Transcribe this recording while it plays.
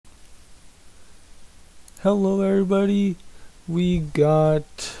Hello everybody, we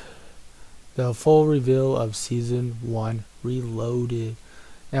got the full reveal of Season 1 Reloaded.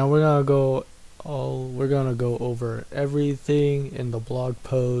 Now we're gonna go over everything in the blog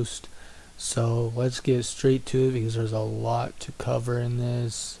post. So let's get straight to it because there's a lot to cover in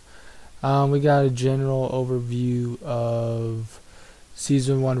this. We got a general overview of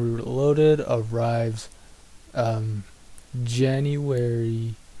Season 1 Reloaded arrives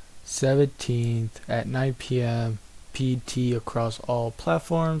January 17th at 9 p.m. PT across all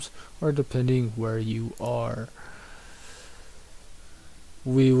platforms, or depending where you are.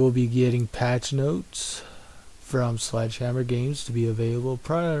 We will be getting patch notes from Sledgehammer Games to be available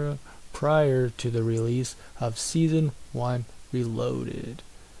prior to the release of Season 1 Reloaded.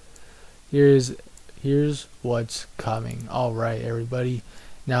 Here's what's coming. Alright everybody,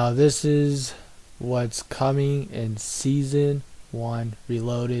 now this is what's coming in Season 1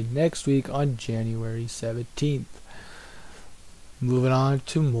 Reloaded next week on January 17th. Moving on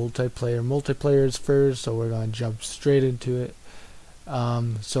to multiplayer. Multiplayer is first, so we're going to jump straight into it.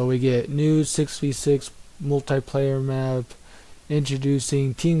 So we get new 6v6 multiplayer map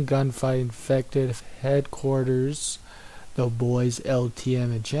introducing Team Gunfight Infected Headquarters, the Boys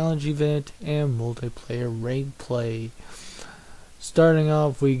LTM and Challenge event, and multiplayer rank play. Starting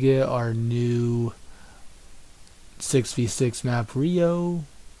off, we get our new 6v6 map Rio.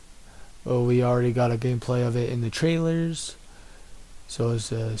 We already got a gameplay of it in the trailers. So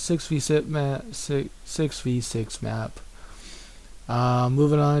it's a 6v6 map.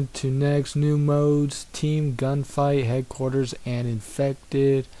 Moving on to next, new modes, Team Gunfight, Headquarters, and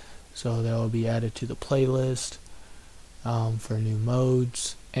Infected. So that will be added to the playlist for new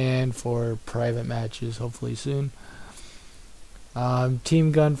modes and for private matches hopefully soon.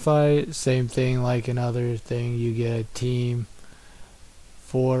 Team Gunfight, same thing like another thing. You get a team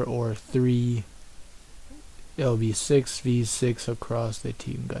 4 or 3. It'll be 6v6 across the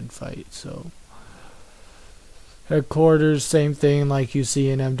Team Gunfight. So Headquarters, same thing like you see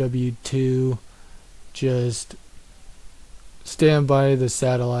in MW2. Just stand by the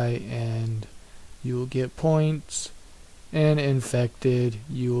satellite and you will get points. And Infected,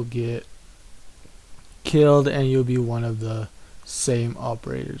 you will get killed and you'll be one of the same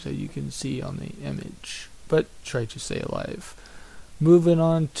operators that you can see on the image, but try to stay alive. Moving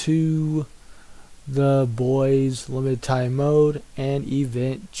on to the Boys limited time mode and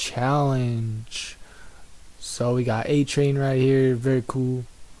event challenge. So we got A-Train right here, very cool,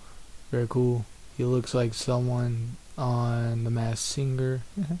 very cool. He looks like someone on The Masked Singer.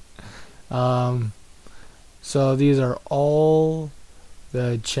 So these are all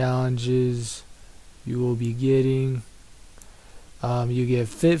the challenges you will be getting. You get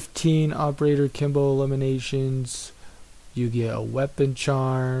 15 operator Kimbo eliminations, you get a weapon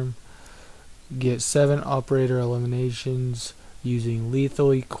charm, get 7 operator eliminations using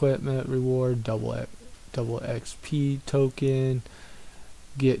lethal equipment reward, double XP token,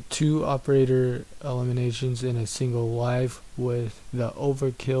 get 2 operator eliminations in a single life with the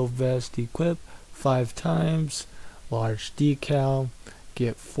overkill vest equipped 5 times, large decal,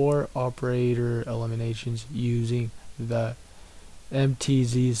 get 4 operator eliminations using the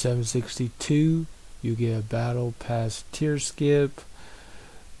MTZ 762, you get a battle pass tier skip,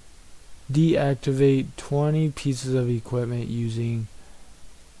 deactivate 20 pieces of equipment using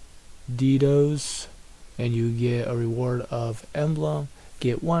DDoS, and you get a reward of emblem,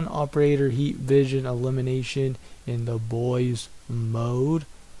 get 1 operator heat vision elimination in the Boys mode,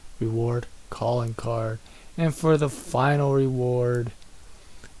 reward calling card, and for the final reward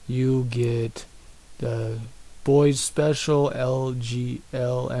you get the Boys special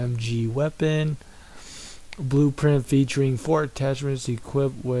LMG weapon blueprint featuring 4 attachments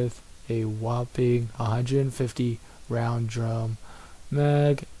equipped with a whopping 150 round drum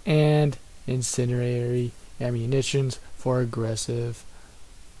mag and incendiary ammunitions for aggressive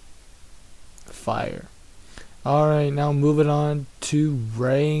fire. Alright, now moving on to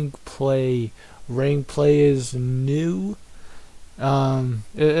rank play. Rank play is new. I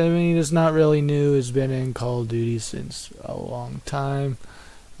mean, it's not really new. It's been in Call of Duty since a long time.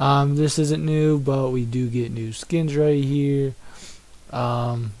 This isn't new, but we do get new skins right here.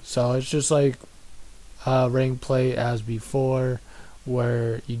 So it's just like rank play as before,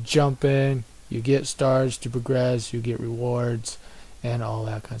 where you jump in, you get stars to progress, you get rewards, and all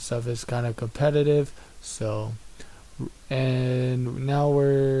that kind of stuff. It's kind of competitive. So, and now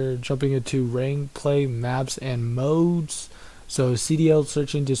we're jumping into rank play maps and modes. So CDL,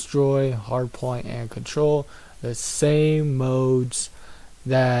 search and destroy, hardpoint, and control, the same modes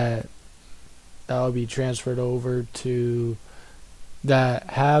that will be transferred over to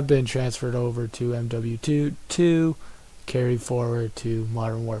that have been transferred over to MW2 to carry forward to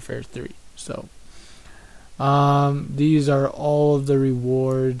Modern Warfare 3. So these are all of the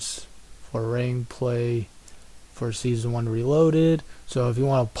rewards for rank play for Season 1 Reloaded. So if you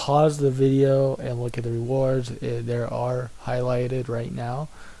want to pause the video and look at the rewards, there are highlighted right now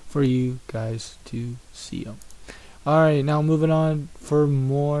for you guys to see them. Alright, now moving on for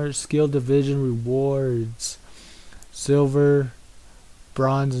more skill division rewards. Silver,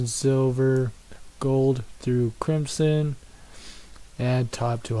 bronze and silver, gold through crimson, and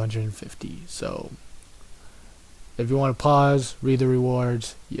top 250. So if you want to pause, read the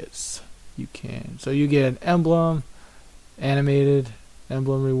rewards, yes, you can. So you get an emblem, animated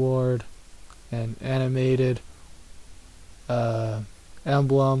emblem reward, an animated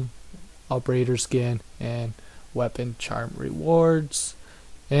emblem, operator skin, and weapon charm rewards.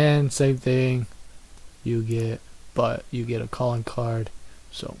 And same thing, you get a calling card.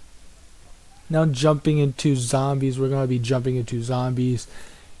 So now jumping into zombies, we're going to be jumping into zombies.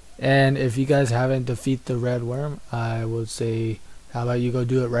 And if you guys haven't defeated the red worm, I would say, how about you go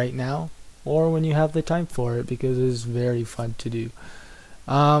do it right now, or when you have the time for it, because it's very fun to do.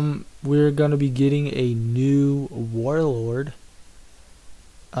 We're going to be getting a new warlord.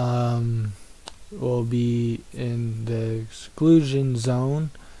 Will be in the exclusion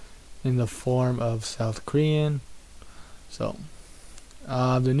zone in the form of South Korean. So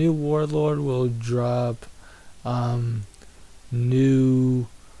the new warlord will drop will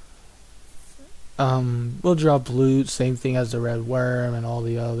drop loot, same thing as the red worm and all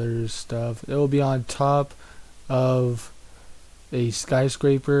the other stuff. It will be on top of a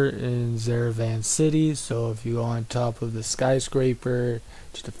skyscraper in Zerevan City. So if you go on top of the skyscraper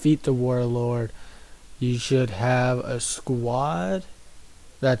to defeat the warlord, you should have a squad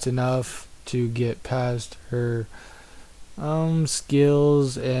that's enough to get past her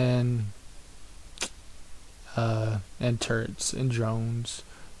skills and turrets and drones.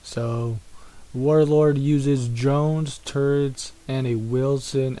 So warlord uses drones, turrets, and a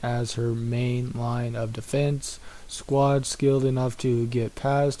Wilson as her main line of defense. Squad skilled enough to get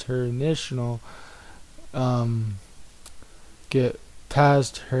past her initial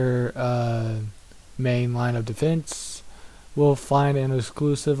main line of defense will find an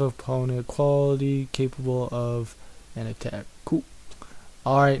exclusive opponent quality capable of an attack. Cool.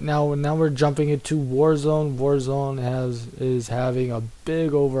 Alright, now we're jumping into Warzone. Warzone is having a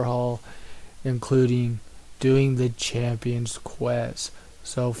big overhaul, including doing the Champions Quest.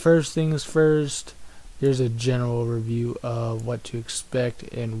 So first things first, here's a general overview of what to expect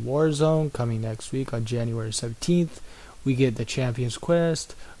in Warzone coming next week on January 17th. We get the Champions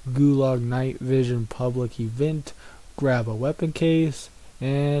Quest, Gulag Night Vision public event, grab a weapon case,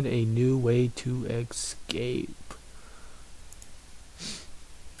 and a new way to escape.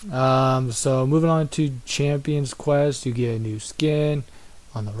 So moving on to Champions Quest, you get a new skin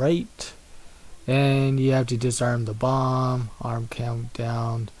on the right, and you have to disarm the bomb, arm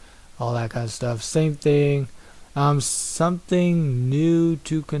countdown, all that kind of stuff. Same thing. Something new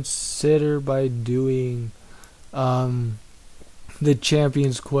to consider by doing the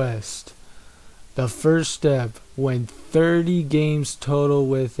Champions Quest. The first step, win 30 games total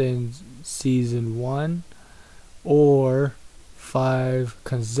within Season 1 or 5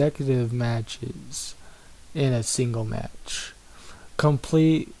 consecutive matches in a single match.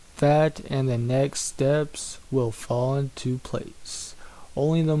 Complete that and the next steps will fall into place.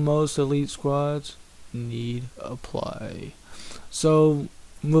 Only the most elite squads need apply. So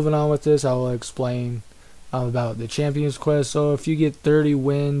moving on with this, I will explain about the Champions Quest. So if you get 30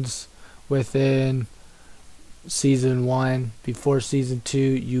 wins within Season 1, before Season 2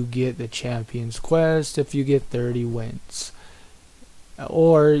 you get the Champions Quest if you get 30 wins.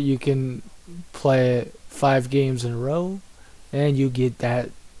 Or you can play it 5 games in a row and you get that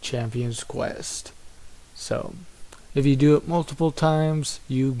Champions Quest. So if you do it multiple times,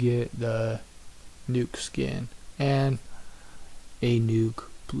 you get the nuke skin and a nuke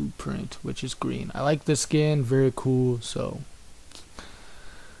blueprint, which is green. I like the skin, very cool. So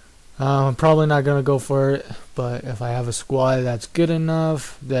I'm probably not gonna go for it, but if I have a squad that's good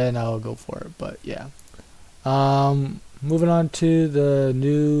enough, then I'll go for it. But yeah, moving on to the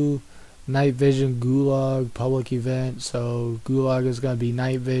new Night Vision Gulag public event. So Gulag is gonna be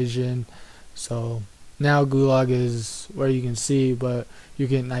Night Vision. So now Gulag is where you can see, but you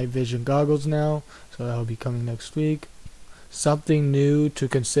get Night Vision goggles now. So that'll be coming next week. Something new to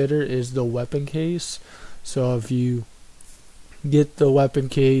consider is the weapon case. So if you get the weapon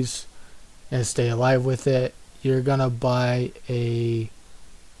case and stay alive with it, you're gonna buy a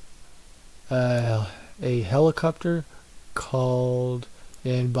helicopter called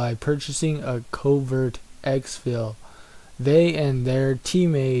in by purchasing a covert exfil. They and their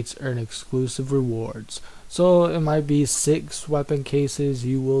teammates earn exclusive rewards. So it might be 6 weapon cases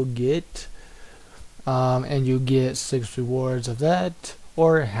you will get, and you get 6 rewards of that,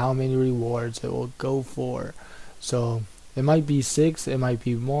 or how many rewards it will go for. So it might be 6, it might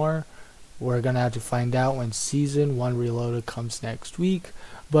be more. We're gonna have to find out when Season 1 Reloaded comes next week.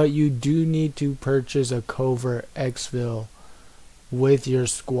 But you do need to purchase a covert exfil with your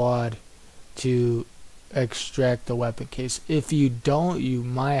squad to extract the weapon case. If you don't, you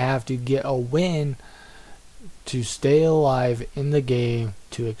might have to get a win to stay alive in the game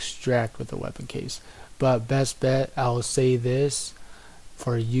to extract with the weapon case. But best bet, I will say this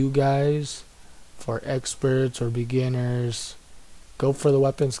for you guys, for experts or beginners, go for the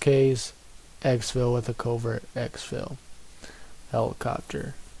weapons case, exfil with a covert exfil.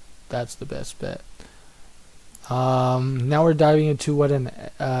 Helicopter, that's the best bet. Now we're diving into what an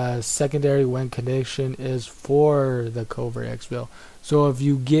secondary win condition is for the covert exfil. So if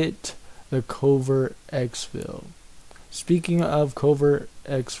you get the covert exfil, speaking of covert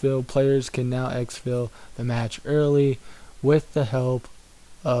exfil, players can now exfil the match early with the help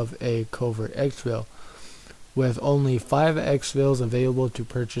of a covert exfil, with only 5 exfils available to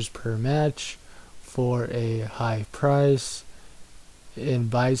purchase per match for a high price. In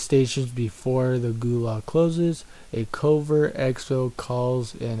buy stations before the gulag closes, a covert exfil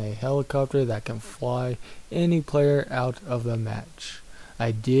calls in a helicopter that can fly any player out of the match.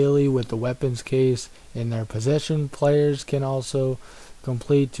 Ideally, with the weapons case in their possession, players can also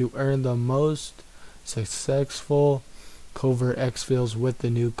complete to earn the most successful covert exfils with the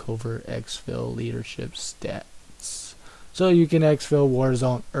new covert exfil leadership stats. So you can exfil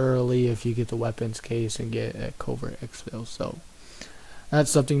Warzone early if you get the weapons case and get a covert exfil. So that's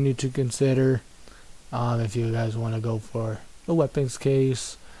something new to consider if you guys want to go for the weapons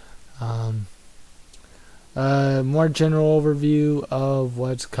case. More general overview of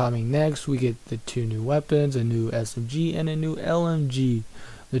what's coming next. We get the 2 new weapons, a new SMG and a new LMG.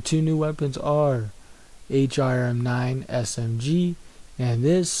 The 2 new weapons are HRM9 SMG, and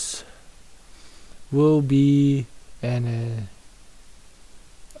this will be an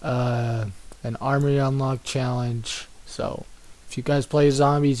armory unlock challenge. So if you guys play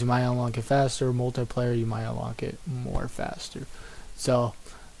zombies, you might unlock it faster. Multiplayer, you might unlock it more faster. So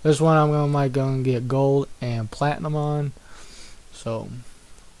this one I'm gonna get gold and platinum on. So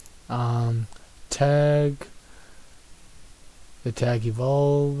the tag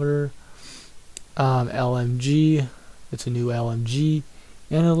evolver, LMG. It's a new LMG,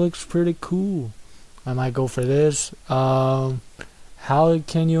 and it looks pretty cool. I might go for this. How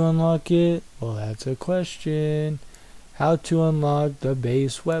can you unlock it? Well, that's a question. How to unlock the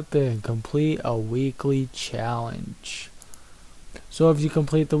base weapon. Complete a weekly challenge. So if you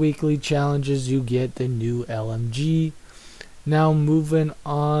complete the weekly challenges, you get the new LMG. Now moving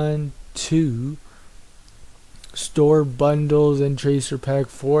on to store bundles and tracer pack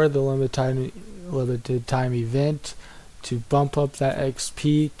for the limited time event to bump up that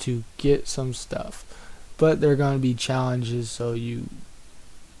XP to get some stuff. But they're going to be challenges, so you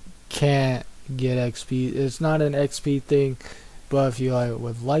can't get XP. It's not an XP thing, but if you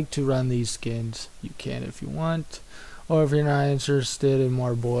would like to run these skins, you can if you want. Or if you're not interested in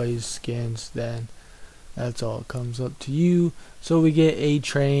more boys skins, then that's all comes up to you. So we get a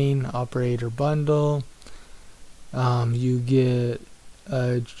train operator bundle. You get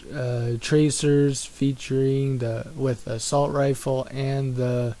tracers featuring with assault rifle and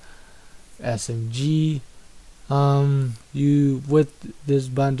the SMG. With this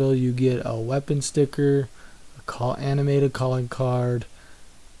bundle you get a weapon sticker, animated calling card,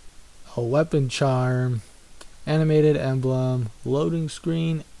 a weapon charm, animated emblem, loading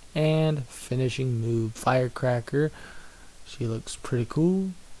screen, and finishing move. Firecracker, she looks pretty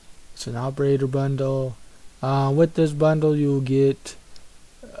cool. It's an operator bundle. With this bundle you'll get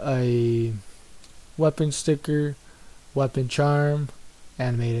a weapon sticker, weapon charm,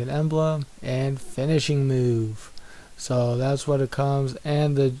 animated emblem, and finishing move. So that's what it comes.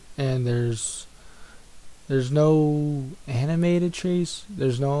 And there's no animated trace.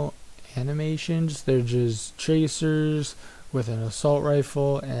 There's no animations. They're just tracers with an assault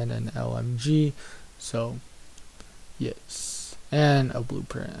rifle and an LMG. So yes, and a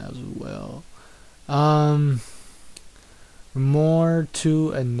blueprint as well. More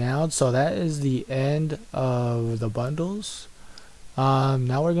to announce. So that is the end of the bundles.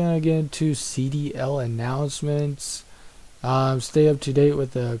 Now we're gonna get into CDL announcements. Stay up to date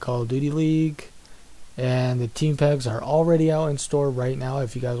with the Call of Duty League And the team packs are already out in store right now.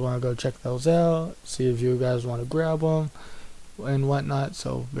 If you guys want to go check those out, see if you guys want to grab them and whatnot.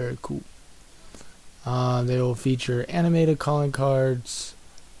 So very cool. They will feature animated calling cards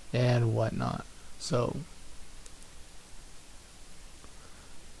and whatnot. So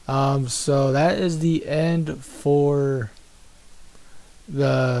so that is the end for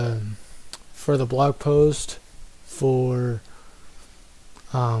the blog post for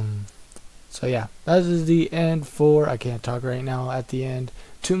so yeah, that is the end for, I can't talk right now at the end,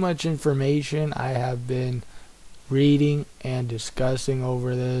 too much information. I have been reading and discussing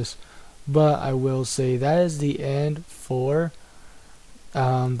over this, but I will say that is the end for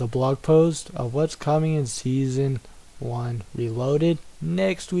the blog post of what's coming in Season 1 Reloaded.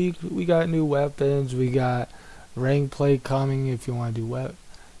 Next week we got new weapons, we got rank play coming if you want to do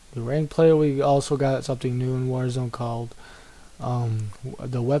the rank play. We also got something new in Warzone called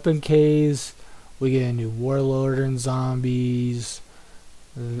the weapon Ks. We get a new warlord and zombies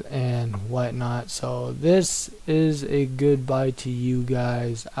and whatnot. So this is a goodbye to you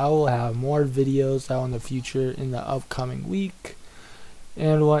guys. I will have more videos out in the future in the upcoming week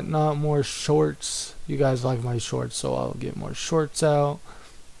and whatnot, more shorts. You guys like my shorts, so I'll get more shorts out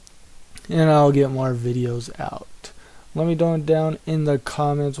and I'll get more videos out. Let me know down in the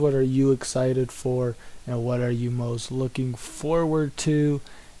comments, what are you excited for and what are you most looking forward to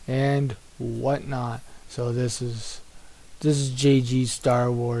and whatnot. So this is JG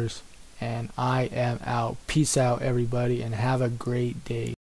Star Wars and I am out. Peace out everybody and have a great day.